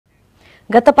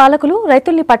గత పాలకులు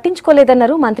రైతుల్ని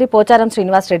పట్టించుకోలేదన్నారు మంత్రి పోచారం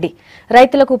శ్రీనివాస్ రెడ్డి.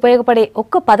 రైతులకు ఉపయోగపడే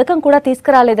ఒక్క పథకం కూడా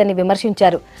తీసుకురాలేదని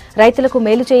విమర్శించారు. రైతులకు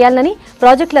మేలు చేయాలని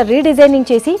ప్రాజెక్టుల రీడిజైనింగ్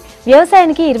చేసి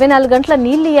వ్యవసాయానికి 24 గంటల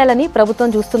నీళ్లు ఇయ్యాలని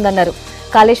ప్రభుత్వం చూస్తుందన్నారు.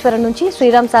 కాళేశ్వరం నుంచి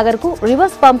శ్రీరామ్ సాగర్ కు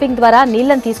రివర్స్ పంపింగ్ ద్వారా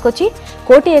నీళ్లను తీసుకొచ్చి 1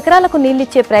 కోటి ఎకరాలకు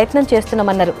నీళ్లిచ్చే ప్రయత్నం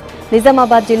చేస్తున్నామన్నారు.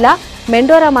 నిజామాబాద్ జిల్లా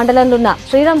మెండోరా మండలంలో ఉన్న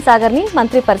శ్రీరామ్ సాగర్ ని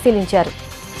మంత్రి పరిశీలించారు.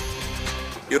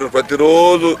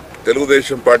 ప్రతిరోజు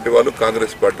తెలుగుదేశం పార్టీ వాళ్ళు,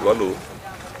 కాంగ్రెస్ పార్టీ వాళ్ళు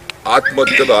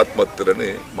ఆత్మహత్యలని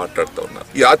మాట్లాడుతూ ఉన్నారు.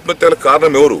 ఈ ఆత్మహత్యల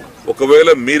కారణం ఎవరు? ఒకవేళ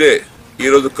మీరే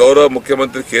ఈరోజు గౌరవ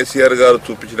ముఖ్యమంత్రి కేసీఆర్ గారు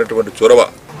చూపించినటువంటి చొరవ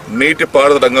నీటి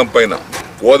పారుదల రంగం పైన,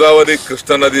 గోదావరి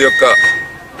కృష్ణా నది యొక్క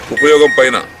ఉపయోగం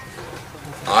పైన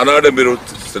ఆనాడే మీరు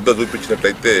శ్రద్ధ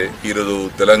చూపించినట్లయితే ఈరోజు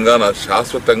తెలంగాణ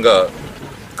శాశ్వతంగా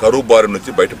కరువు బారి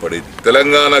నుంచి బయటపడేది.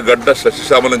 తెలంగాణ గడ్డ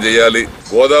సస్యశ్యామలం చేయాలి,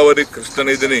 గోదావరి కృష్ణ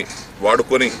నదిని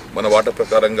వాడుకొని మన వాట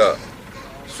ప్రకారంగా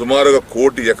సుమారుగా 1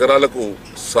 కోటి ఎకరాలకు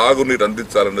సాగునీరు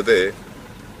అందించాలన్నదే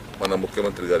మన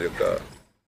ముఖ్యమంత్రి గారి యొక్క